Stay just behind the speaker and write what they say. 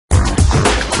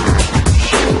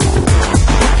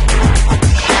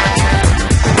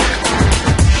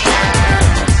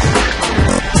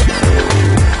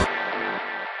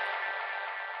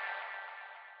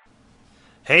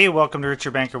Hey, welcome to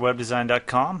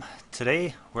RicherBankerWebDesign.com.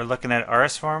 Today we're looking at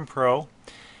RSForm Pro,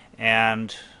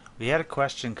 and we had a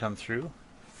question come through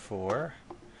for,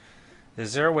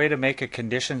 is there a way to make a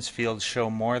conditions field show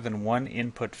more than one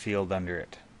input field under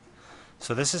it?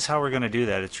 So this is how we're going to do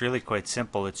that. It's really quite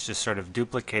simple. It's just sort of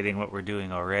duplicating what we're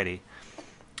doing already.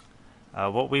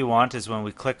 What we want is when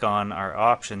we click on our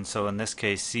option, so in this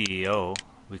case CEO,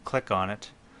 we click on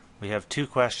it. We have two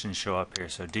questions show up here.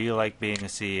 So do you like being a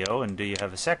CEO and do you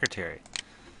have a secretary?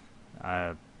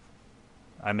 I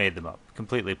made them up.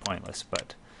 Completely pointless,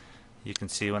 but you can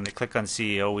see when they click on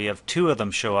CEO we have two of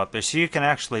them show up there, so you can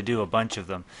actually do a bunch of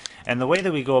them. And the way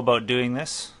that we go about doing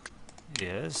this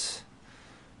is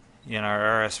in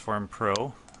our RSForm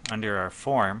Pro, under our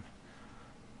form,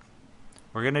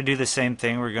 we're going to do the same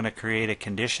thing. We're going to create a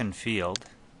condition field.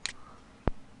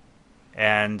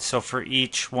 And so for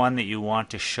each one that you want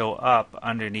to show up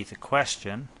underneath a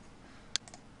question,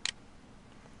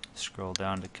 scroll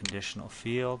down to conditional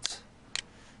fields.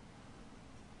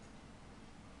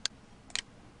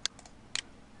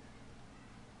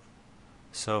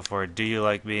 So for do you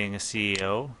like being a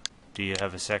CEO? Do you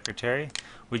have a secretary?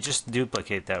 We just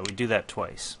duplicate that. We do that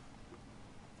twice.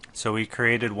 So we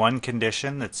created one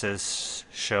condition that says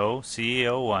show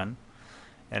CEO1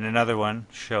 and another one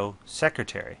show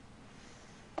secretary.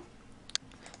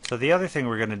 So the other thing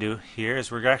we're going to do here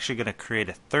is we're actually going to create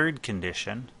a third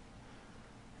condition,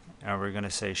 and we're going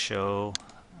to say show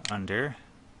under,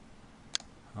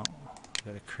 oh, we've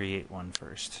got to create one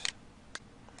first,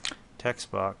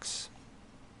 text box,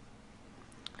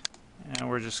 and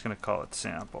we're just going to call it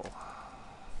sample.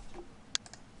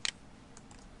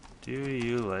 Do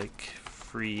you like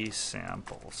free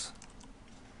samples?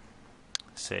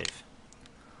 Save.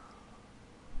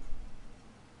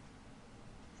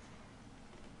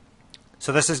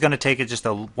 So this is going to take it just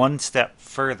one step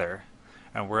further,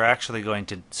 and we're actually going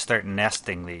to start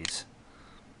nesting these.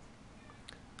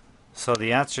 So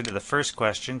the answer to the first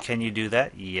question, can you do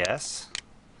that? Yes.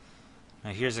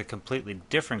 Now here's a completely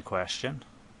different question.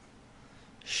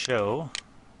 Show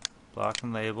block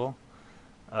and label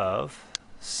of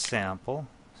sample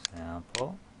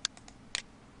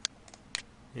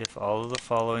if all of the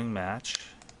following match.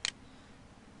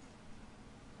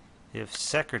 If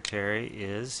secretary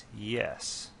is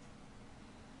yes.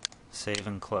 Save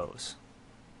and close.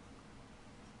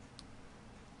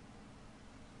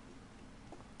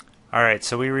 Alright,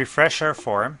 so we refresh our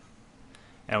form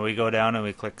and we go down and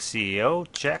we click CEO,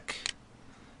 check.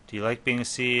 Do you like being a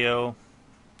CEO?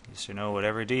 Yes or no,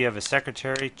 whatever. Do you have a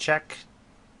secretary? Check.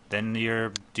 Then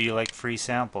your do you like free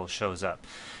samples shows up.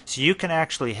 So you can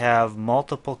actually have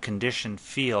multiple condition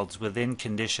fields within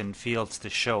condition fields to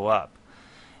show up.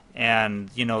 And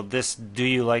you know, this do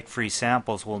you like free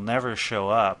samples will never show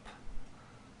up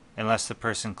unless the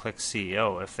person clicks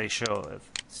CEO. If they show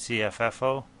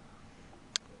CFFO,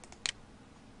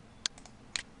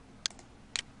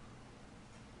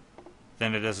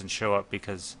 then it doesn't show up.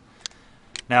 Because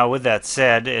now with that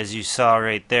said, as you saw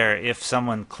right there, if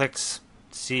someone clicks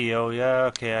CEO, yeah,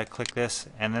 okay, I click this,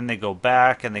 and then they go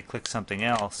back and they click something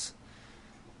else,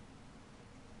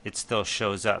 it still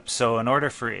shows up. So in order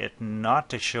for it not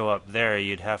to show up there,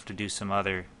 you'd have to do some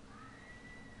other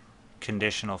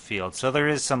conditional field. So there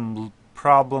is some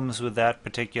problems with that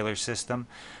particular system,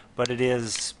 but it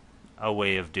is a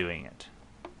way of doing it.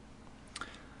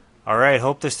 Alright,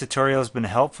 hope this tutorial has been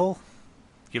helpful,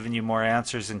 giving you more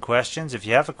answers and questions. If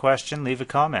you have a question, leave a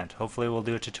comment. Hopefully we'll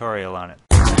do a tutorial on it.